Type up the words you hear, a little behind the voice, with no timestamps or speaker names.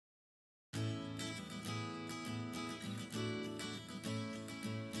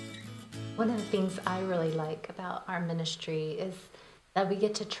One of the things I really like about our ministry is that we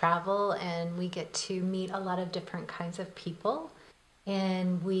get to travel and we get to meet a lot of different kinds of people.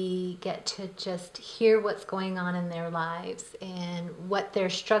 And we get to just hear what's going on in their lives and what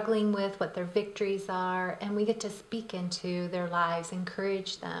they're struggling with, what their victories are. And we get to speak into their lives,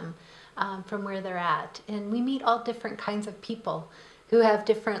 encourage them from where they're at. And we meet all different kinds of people who have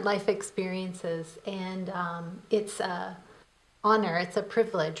different life experiences. And it's a honor, it's a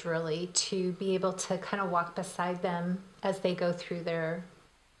privilege really to be able to kind of walk beside them as they go through their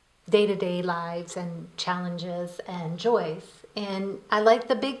day-to-day lives and challenges and joys. And I like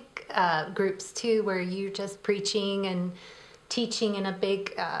the big groups too, where you're just preaching and teaching in a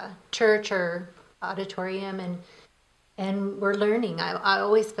big church or auditorium, and we're learning. I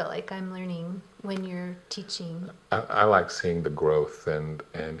always feel like I'm learning when you're teaching. I like seeing the growth and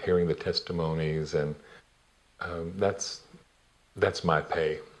hearing the testimonies, and that's my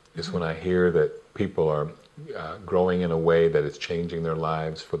pay, is when I hear that people are growing in a way that is changing their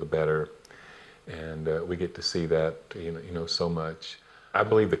lives for the better. And we get to see that, so much. I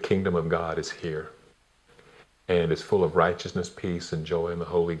believe the kingdom of God is here, and it's full of righteousness, peace, and joy in the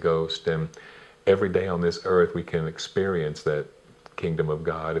Holy Ghost. And every day on this earth, we can experience that kingdom of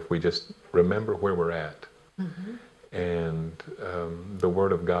God if we just remember where we're at. Mm-hmm. And the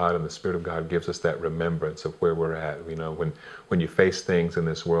Word of God and the Spirit of God gives us that remembrance of where we're at. When you face things in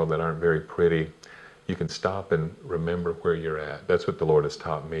this world that aren't very pretty, you can stop and remember where you're at. That's what the Lord has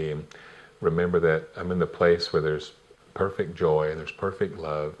taught me. And remember that I'm in the place where there's perfect joy and there's perfect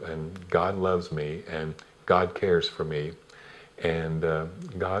love, and God loves me and God cares for me, and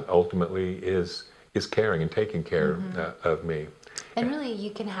God ultimately is caring and taking care of me. And really,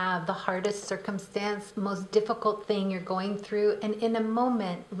 you can have the hardest circumstance, most difficult thing you're going through, and in a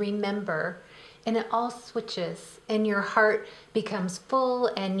moment, remember, and it all switches, and your heart becomes full,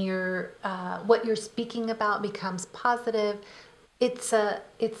 and your what you're speaking about becomes positive. It's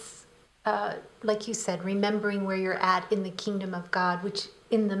like you said, remembering where you're at in the kingdom of God, which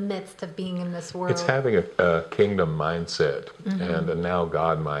in the midst of being in this world. It's having a kingdom mindset and a now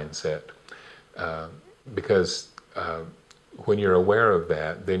God mindset, because when you're aware of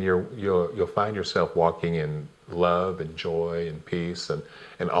that, then you'll find yourself walking in love and joy and peace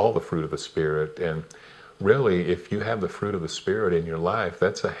and all the fruit of the Spirit. And really, if you have the fruit of the Spirit in your life,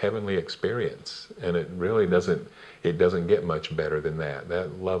 that's a heavenly experience, and it really doesn't get much better than that.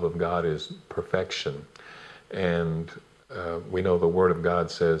 That love of God is perfection. And we know the Word of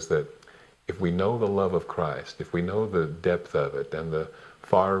God says that if we know the love of Christ, if we know the depth of it and the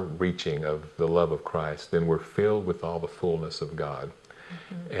far-reaching of the love of Christ, then we're filled with all the fullness of God.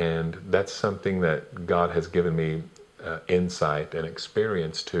 Mm-hmm. And that's something that God has given me insight and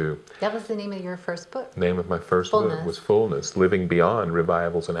experience to. That was the name of your first book. The name of my first book was Fullness, Living Beyond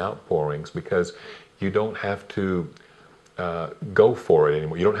Revivals and Outpourings, because you don't have to go for it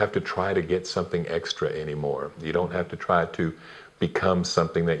anymore. You don't have to try to get something extra anymore. You don't have to try to become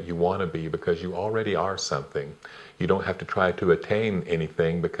something that you want to be, because you already are something. You don't have to try to attain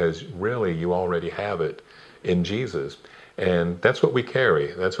anything, because really you already have it in Jesus. And that's what we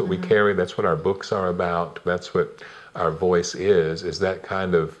carry. That's what we carry. That's what our books are about. That's what our voice is that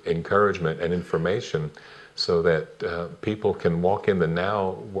kind of encouragement and information, so that people can walk in the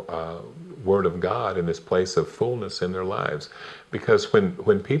now Word of God in this place of fullness in their lives. Because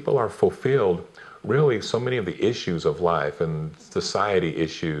when people are fulfilled, really so many of the issues of life and society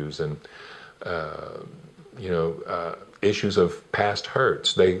issues and issues of past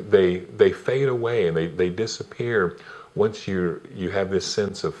hurts, they fade away and they disappear once you have this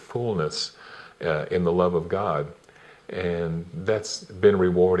sense of fullness in the love of God. And that's been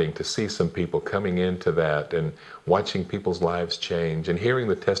rewarding to see some people coming into that and watching people's lives change and hearing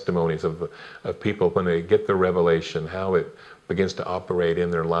the testimonies of people when they get the revelation, how it begins to operate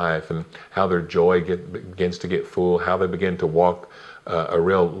in their life and how their joy begins to get full, how they begin to walk a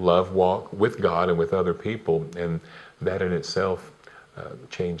real love walk with God and with other people. And that in itself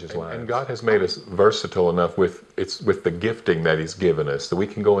changes lives. And God has made us versatile enough with the gifting that He's given us, that we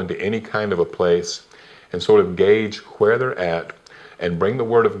can go into any kind of a place and sort of gauge where they're at and bring the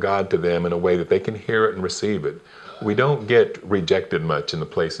Word of God to them in a way that they can hear it and receive it. We don't get rejected much in the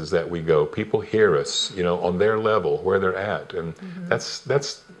places that we go. People hear us, on their level, where they're at. And that's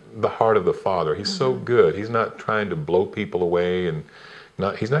the heart of the Father. He's so good. He's not trying to blow people away, and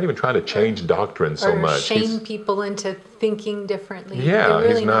he's not even trying to change doctrine so much. Or shame people into thinking differently. Yeah,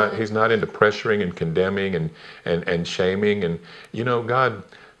 he's not into pressuring and condemning and shaming. And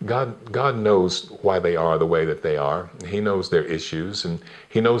God knows why they are the way that they are. He knows their issues and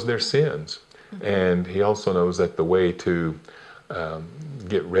He knows their sins. And He also knows that the way to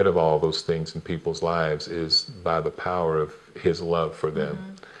get rid of all those things in people's lives is by the power of his love for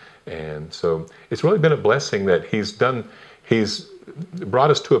them. And so it's really been a blessing that he's brought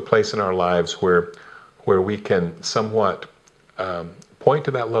us to a place in our lives where we can somewhat point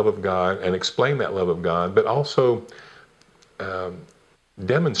to that love of God and explain that love of God, but also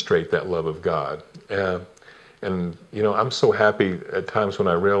demonstrate that love of God. And, I'm so happy at times when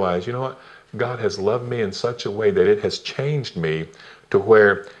I realize, you know what, God has loved me in such a way that it has changed me to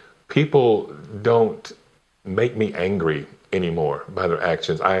where people don't make me angry anymore by their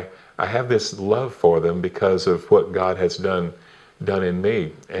actions. I have this love for them because of what God has done in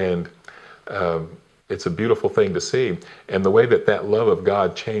me. And it's a beautiful thing to see. And the way that love of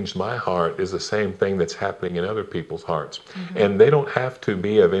God changed my heart is the same thing that's happening in other people's hearts. And they don't have to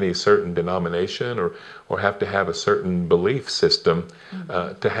be of any certain denomination or have to have a certain belief system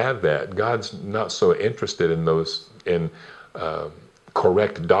to have that. God's not so interested in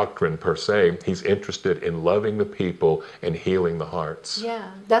correct doctrine per se. He's interested in loving the people and healing the hearts.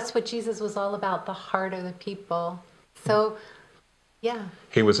 Yeah, that's what Jesus was all about, the heart of the people. So, yeah.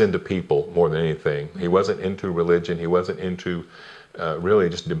 He was into people more than anything. He wasn't into religion. He wasn't into really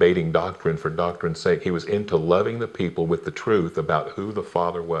just debating doctrine for doctrine's sake. He was into loving the people with the truth about who the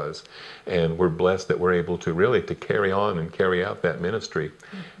Father was. And we're blessed that we're able to really to carry on and carry out that ministry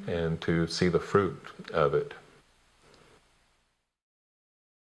and to see the fruit of it.